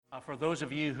For those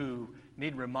of you who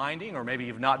need reminding, or maybe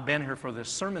you've not been here for this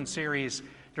sermon series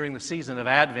during the season of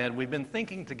Advent, we've been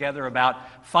thinking together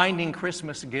about finding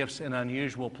Christmas gifts in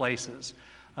unusual places,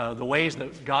 the ways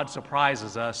that God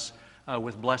surprises us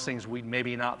with blessings we'd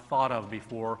maybe not thought of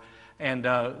before. And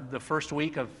the first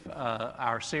week of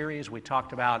our series, we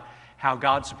talked about how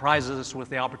God surprises us with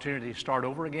the opportunity to start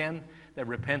over again, that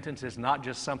repentance is not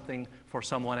just something for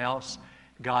someone else.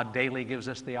 God daily gives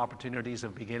us the opportunities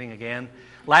of beginning again.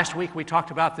 Last week we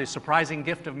talked about the surprising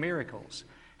gift of miracles,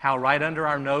 how right under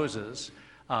our noses,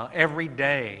 every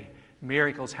day,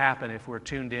 miracles happen if we're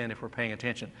tuned in, if we're paying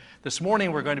attention. This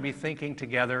morning we're going to be thinking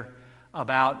together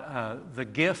about the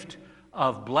gift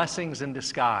of blessings in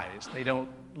disguise. They don't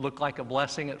look like a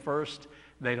blessing at first.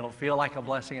 They don't feel like a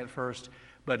blessing at first.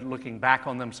 But looking back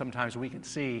on them, sometimes we can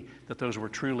see that those were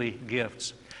truly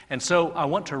gifts. And so I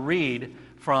want to read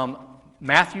from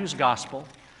Matthew's Gospel,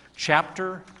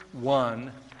 chapter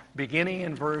 1, beginning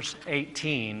in verse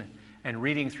 18 and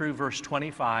reading through verse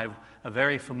 25, a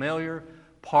very familiar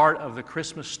part of the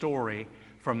Christmas story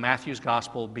from Matthew's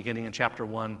Gospel, beginning in chapter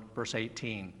 1, verse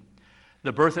 18.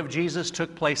 The birth of Jesus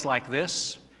took place like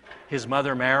this. His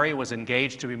mother Mary was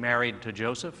engaged to be married to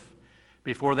Joseph.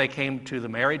 Before they came to the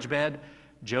marriage bed,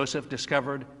 Joseph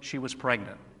discovered she was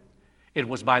pregnant. It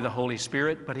was by the Holy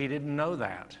Spirit, but he didn't know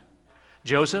that.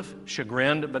 Joseph,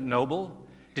 chagrined but noble,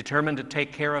 determined to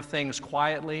take care of things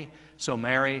quietly so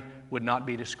Mary would not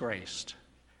be disgraced.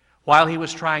 While he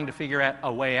was trying to figure out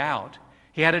a way out,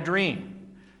 he had a dream.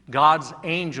 God's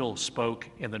angel spoke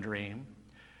in the dream.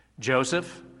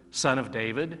 Joseph, son of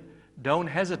David, don't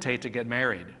hesitate to get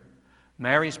married.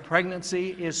 Mary's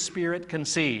pregnancy is spirit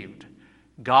conceived.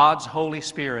 God's Holy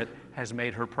Spirit has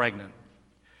made her pregnant.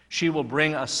 She will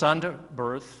bring a son to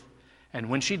birth, and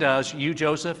when she does, you,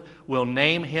 Joseph, will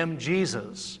name him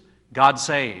Jesus, God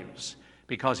saves,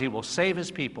 because he will save his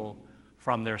people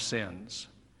from their sins.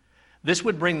 This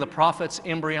would bring the prophet's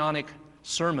embryonic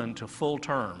sermon to full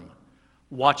term.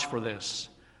 Watch for this.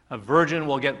 A virgin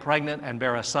will get pregnant and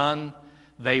bear a son.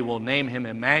 They will name him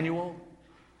Emmanuel,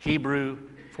 Hebrew,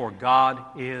 for God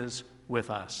is with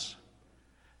us.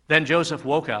 Then Joseph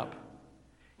woke up.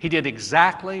 He did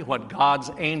exactly what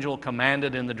God's angel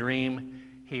commanded in the dream.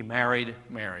 He married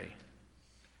Mary.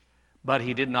 But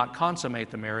he did not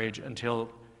consummate the marriage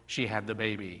until she had the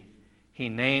baby. He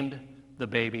named the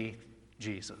baby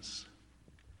Jesus.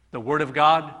 The Word of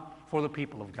God for the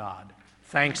people of God.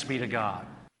 Thanks be to God.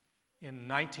 In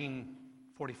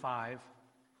 1945,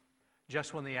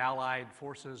 just when the Allied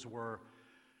forces were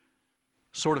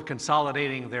sort of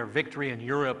consolidating their victory in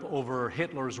Europe over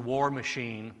Hitler's war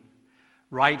machine,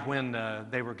 right when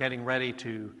they were getting ready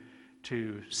to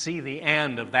see the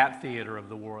end of that theater of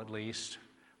the war, at least,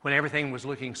 when everything was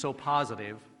looking so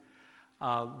positive,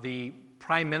 the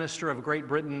Prime Minister of Great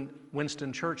Britain,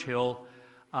 Winston Churchill,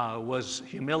 was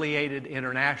humiliated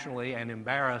internationally and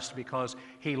embarrassed because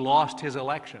he lost his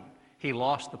election. He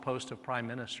lost the post of Prime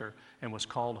Minister and was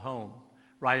called home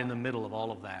right in the middle of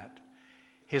all of that.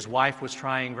 His wife was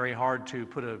trying very hard to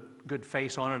put a good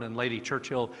face on it, and Lady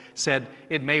Churchill said,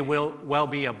 "It may well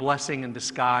be a blessing in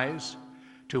disguise,"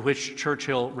 to which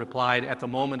Churchill replied, "At the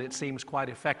moment it seems quite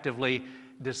effectively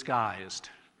disguised.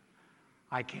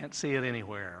 I can't see it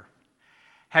anywhere."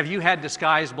 Have you had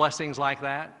disguised blessings like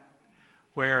that?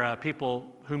 Where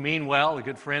people who mean well, a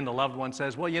good friend, a loved one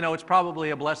says, "Well, you know, it's probably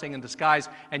a blessing in disguise,"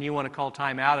 and you want to call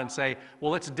time out and say,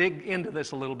 "Well, let's dig into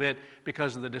this a little bit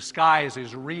because the disguise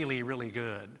is really, really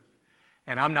good,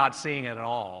 and I'm not seeing it at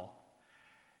all."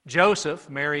 Joseph,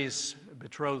 Mary's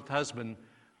betrothed husband,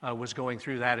 was going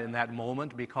through that in that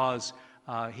moment because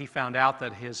he found out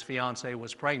that his fiancée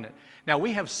was pregnant. Now,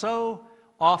 we have so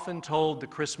often told the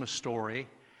Christmas story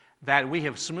that we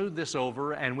have smoothed this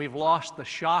over and we've lost the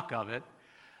shock of it.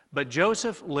 But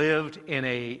Joseph lived in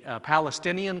a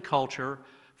Palestinian culture,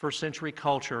 first century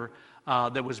culture,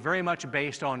 that was very much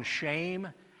based on shame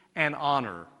and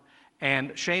honor.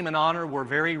 And shame and honor were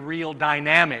very real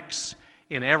dynamics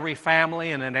in every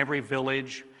family and in every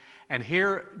village. And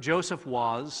here Joseph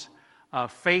was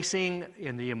facing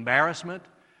in the embarrassment,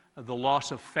 the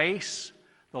loss of face,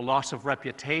 the loss of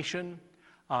reputation.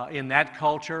 In that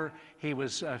culture, he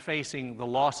was facing the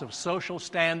loss of social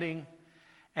standing.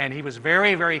 And he was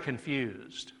very, very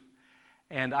confused.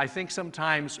 And I think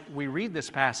sometimes we read this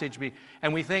passage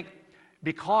and we think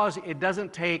because it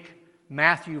doesn't take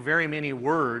Matthew very many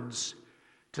words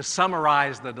to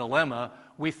summarize the dilemma,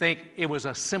 we think it was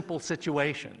a simple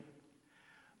situation.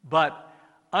 But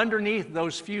underneath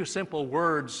those few simple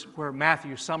words where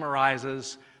Matthew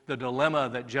summarizes the dilemma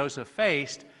that Joseph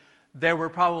faced, there were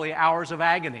probably hours of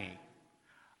agony.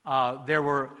 There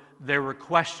were there were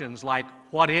questions like,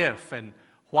 what if, and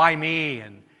why me,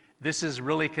 and this is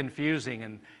really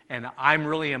confusing, and I'm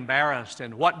really embarrassed,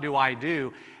 and what do I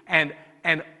do? And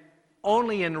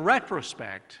only in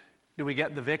retrospect do we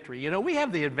get the victory. You know, we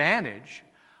have the advantage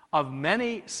of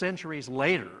many centuries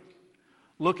later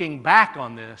looking back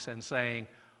on this and saying,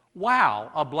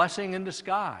 wow, a blessing in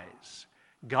disguise.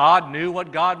 God knew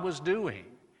what God was doing.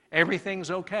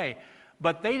 Everything's okay.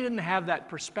 But they didn't have that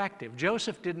perspective.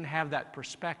 Joseph didn't have that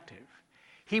perspective.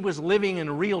 He was living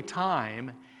in real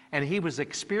time, and he was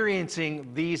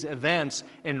experiencing these events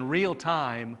in real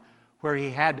time where he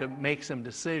had to make some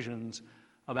decisions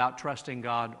about trusting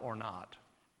God or not.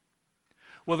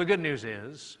 Well, the good news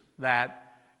is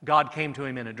that God came to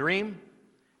him in a dream.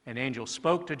 An angel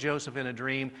spoke to Joseph in a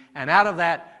dream, and out of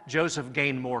that, Joseph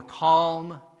gained more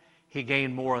calm. He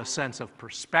gained more a sense of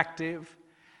perspective,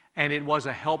 and it was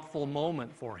a helpful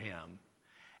moment for him.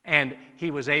 And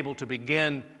he was able to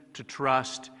begin to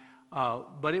trust,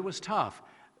 but it was tough.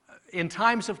 In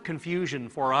times of confusion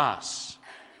for us,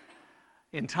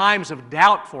 in times of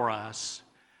doubt for us,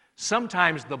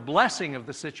 sometimes the blessing of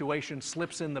the situation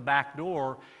slips in the back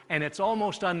door, and it's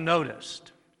almost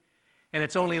unnoticed. And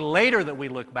it's only later that we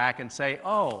look back and say,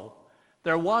 oh,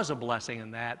 there was a blessing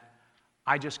in that.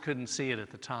 I just couldn't see it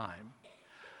at the time.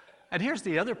 And here's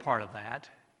the other part of that.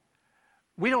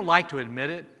 We don't like to admit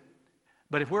it,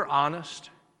 but if we're honest,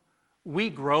 we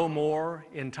grow more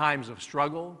in times of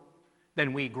struggle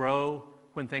than we grow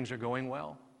when things are going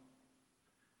well.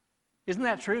 Isn't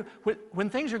that true? When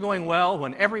things are going well,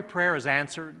 when every prayer is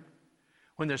answered,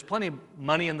 when there's plenty of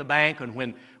money in the bank, and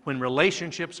when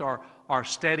relationships are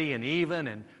steady and even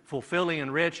and fulfilling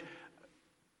and rich,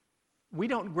 we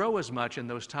don't grow as much in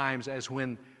those times as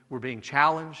when we're being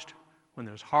challenged, when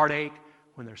there's heartache,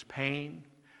 when there's pain.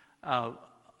 A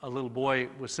little boy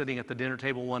was sitting at the dinner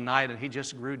table one night, and he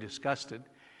just grew disgusted.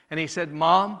 And he said,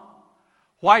 Mom,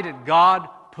 why did God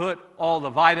put all the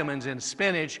vitamins in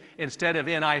spinach instead of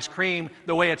in ice cream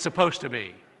the way it's supposed to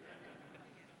be?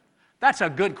 That's a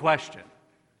good question.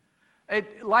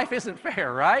 Life isn't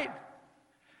fair, right?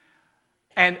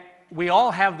 And we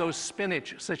all have those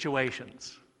spinach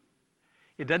situations.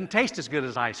 It doesn't taste as good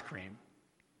as ice cream,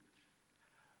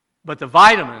 but the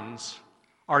vitamins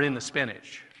are in the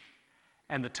spinach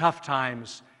and the tough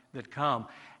times that come.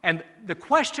 And the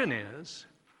question is,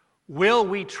 will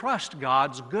we trust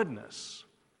God's goodness?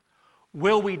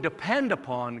 Will we depend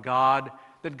upon God,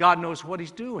 that God knows what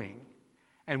He's doing?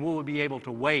 And will we be able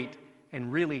to wait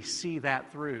and really see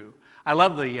that through? I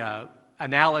love the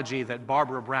analogy that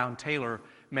Barbara Brown Taylor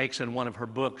makes in one of her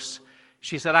books.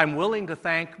 She said, I'm willing to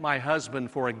thank my husband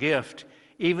for a gift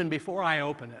even before I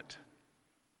open it,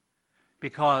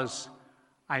 because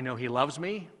I know he loves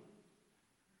me,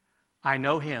 I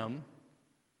know him,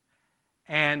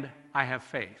 and I have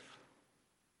faith.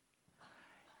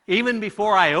 Even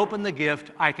before I open the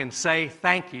gift, I can say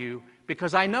thank you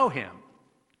because I know him.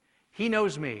 He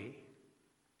knows me.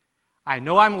 I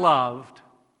know I'm loved,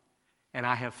 and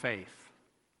I have faith.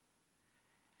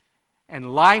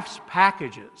 And life's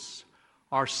packages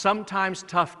are sometimes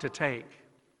tough to take,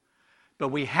 but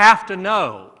we have to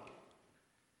know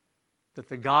that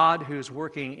the God who's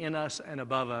working in us and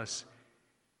above us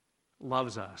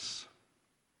loves us,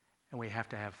 and we have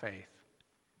to have faith.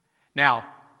 Now,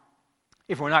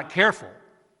 if we're not careful,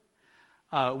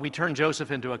 we turn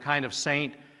Joseph into a kind of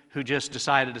saint who just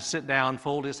decided to sit down,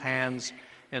 fold his hands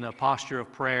in a posture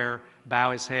of prayer,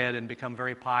 bow his head, and become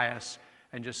very pious,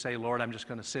 and just say, Lord, I'm just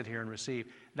going to sit here and receive.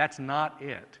 That's not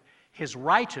it. His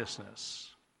righteousness,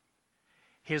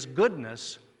 his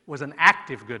goodness was an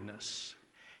active goodness.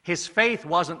 His faith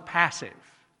wasn't passive.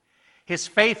 His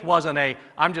faith wasn't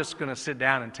I'm just going to sit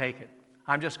down and take it.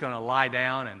 I'm just going to lie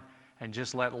down and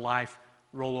just let life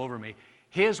roll over me.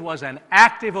 His was an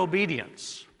active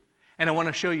obedience. And I want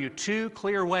to show you two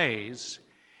clear ways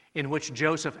in which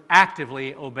Joseph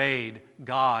actively obeyed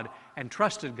God and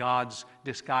trusted God's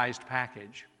disguised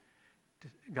package,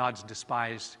 God's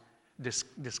disguised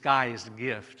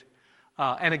gift.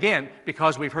 And again,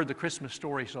 because we've heard the Christmas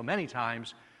story so many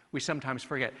times, we sometimes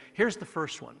forget. Here's the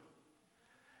first one.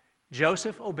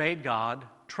 Joseph obeyed God,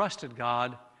 trusted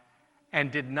God, and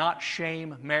did not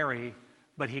shame Mary,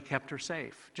 but he kept her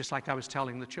safe, just like I was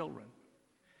telling the children.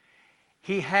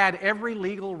 He had every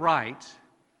legal right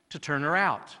to turn her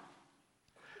out.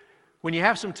 When you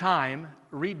have some time,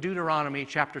 read Deuteronomy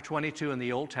chapter 22 in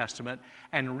the Old Testament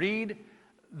and read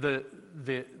the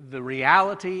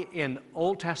reality in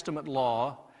Old Testament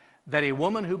law that a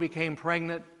woman who became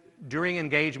pregnant during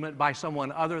engagement by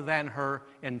someone other than her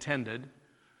intended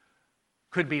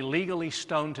could be legally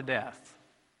stoned to death.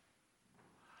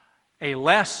 A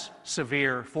less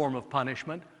severe form of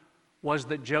punishment was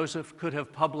that Joseph could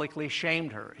have publicly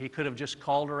shamed her. He could have just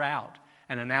called her out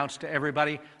and announced to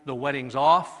everybody, the wedding's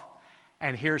off,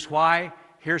 and here's why,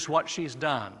 here's what she's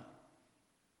done.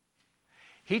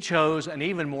 He chose an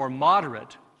even more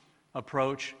moderate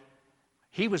approach.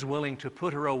 He was willing to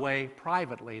put her away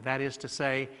privately, that is to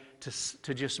say,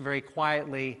 to just very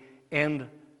quietly end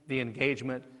the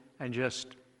engagement and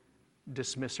just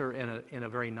dismiss her in a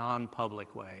very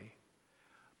non-public way.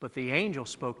 But the angel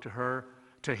spoke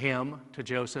to him, to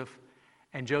Joseph,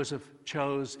 and Joseph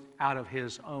chose out of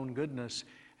his own goodness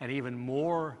an even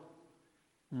more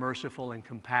merciful and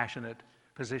compassionate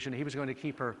position. He was going to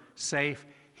keep her safe.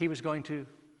 He was going to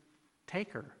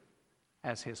take her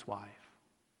as his wife.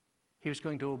 He was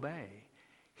going to obey.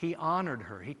 He honored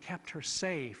her. He kept her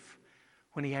safe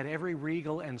when he had every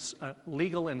legal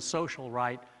and social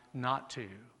right not to.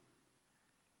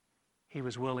 He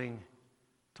was willing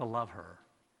to love her.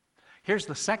 Here's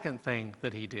the second thing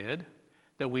that he did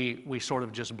that we sort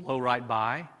of just blow right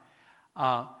by.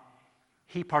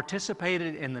 He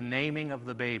participated in the naming of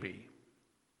the baby.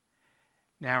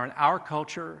 Now, in our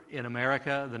culture, in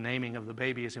America, the naming of the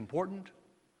baby is important.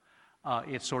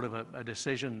 It's sort of a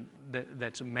decision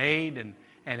that's made, and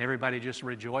everybody just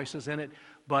rejoices in it.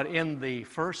 But in the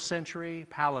first century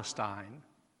Palestine,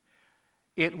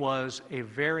 it was a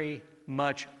very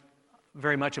much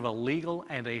of a legal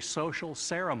and a social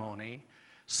ceremony,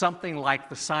 something like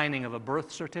the signing of a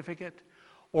birth certificate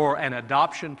or an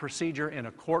adoption procedure in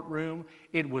a courtroom.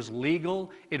 It was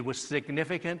legal, it was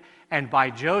significant, and by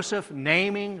Joseph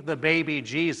naming the baby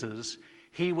Jesus,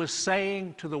 he was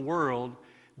saying to the world,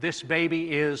 this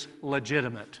baby is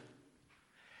legitimate.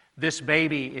 This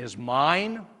baby is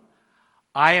mine.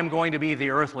 I am going to be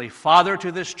the earthly father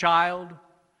to this child.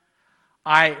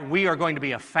 We are going to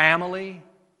be a family.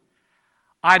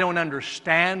 I don't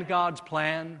understand God's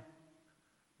plan,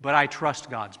 but I trust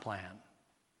God's plan.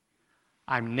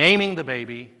 I'm naming the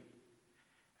baby,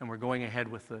 and we're going ahead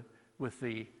with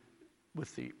the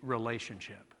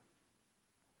relationship.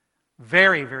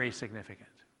 Very, very significant.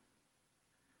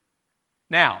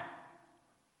 Now,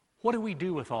 what do we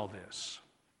do with all this?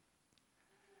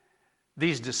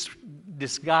 These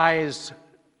disguised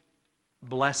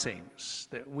blessings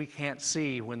that we can't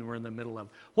see when we're in the middle of.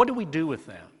 What do we do with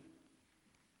them?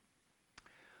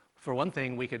 For one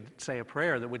thing, we could say a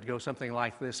prayer that would go something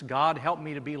like this: God, help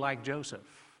me to be like Joseph,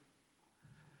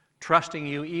 trusting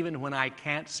you even when I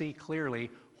can't see clearly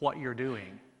what you're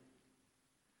doing.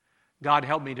 God,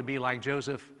 help me to be like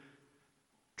Joseph,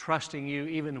 trusting you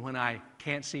even when I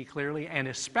can't see clearly, and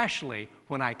especially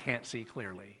when I can't see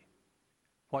clearly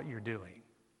what you're doing.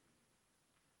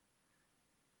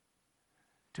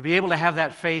 To be able to have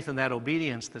that faith and that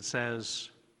obedience that says,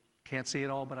 can't see it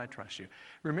all, but I trust you.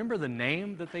 Remember the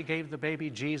name that they gave the baby,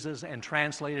 Jesus, and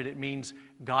translated it means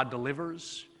God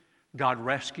delivers, God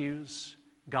rescues,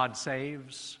 God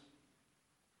saves.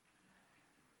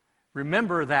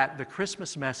 Remember that the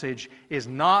Christmas message is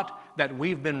not that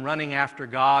we've been running after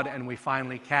God and we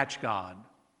finally catch God.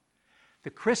 The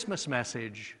Christmas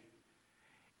message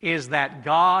is that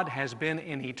God has been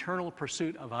in eternal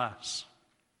pursuit of us.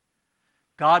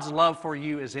 God's love for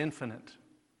you is infinite.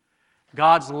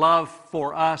 God's love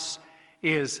for us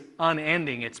is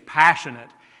unending, it's passionate,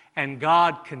 and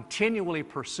God continually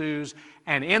pursues,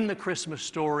 and in the Christmas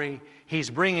story, He's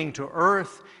bringing to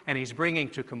earth and He's bringing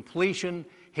to completion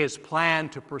His plan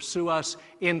to pursue us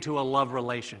into a love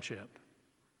relationship.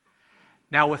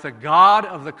 Now, with a God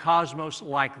of the cosmos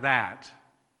like that,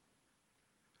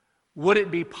 would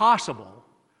it be possible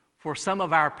for some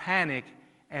of our panic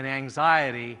and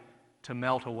anxiety to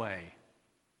melt away?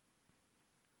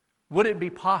 Would it be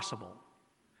possible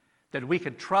that we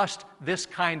could trust this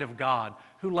kind of God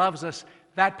who loves us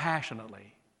that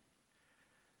passionately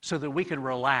so that we could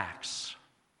relax,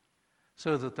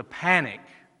 so that the panic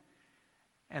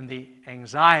and the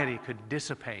anxiety could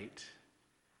dissipate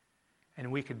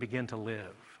and we could begin to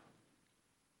live?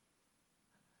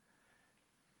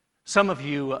 Some of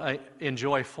you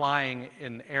enjoy flying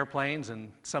in airplanes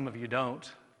and some of you don't.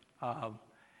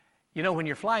 When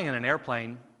you're flying in an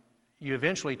airplane, you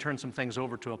eventually turn some things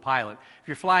over to a pilot. If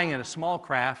you're flying in a small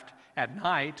craft at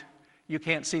night, you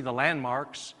can't see the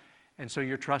landmarks, and so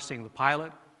you're trusting the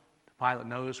pilot. The pilot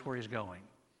knows where he's going.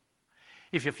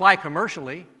 If you fly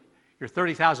commercially, you're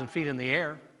 30,000 feet in the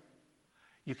air.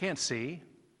 You can't see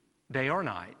day or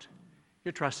night.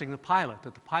 You're trusting the pilot,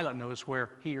 that the pilot knows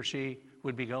where he or she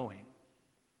would be going.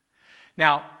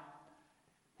 Now,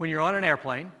 when you're on an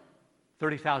airplane,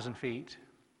 30,000 feet,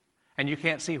 and you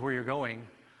can't see where you're going,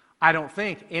 I don't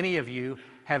think any of you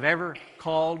have ever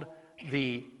called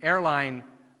the airline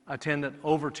attendant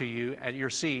over to you at your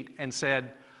seat and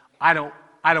said, I don't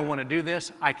want to do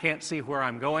this. I can't see where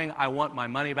I'm going. I want my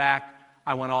money back.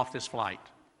 I want off this flight.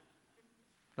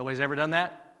 Nobody's ever done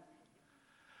that?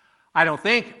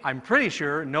 I'm pretty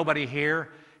sure nobody here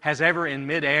has ever in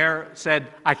midair said,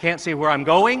 I can't see where I'm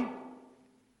going.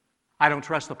 I don't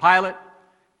trust the pilot.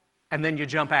 And then you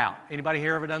jump out. Anybody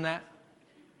here ever done that?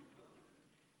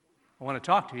 I want to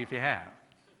talk to you if you have.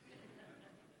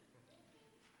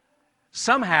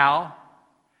 Somehow,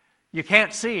 you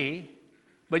can't see,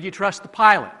 but you trust the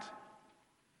pilot.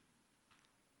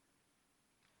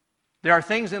 There are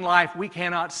things in life we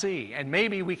cannot see, and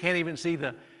maybe we can't even see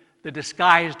the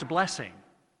disguised blessing.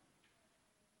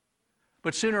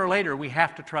 But sooner or later, we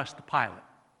have to trust the pilot.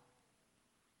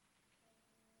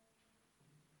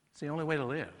 It's the only way to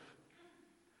live.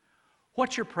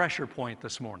 What's your pressure point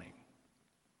this morning?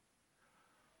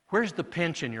 Where's the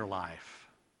pinch in your life?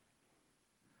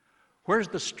 Where's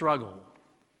the struggle?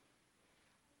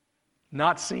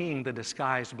 Not seeing the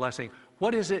disguised blessing.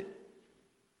 What is it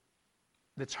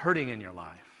that's hurting in your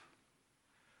life?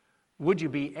 Would you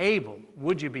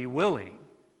be willing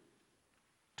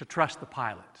to trust the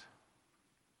pilot?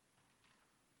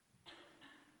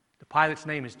 The pilot's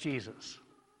name is Jesus,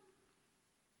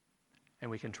 and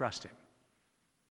we can trust him.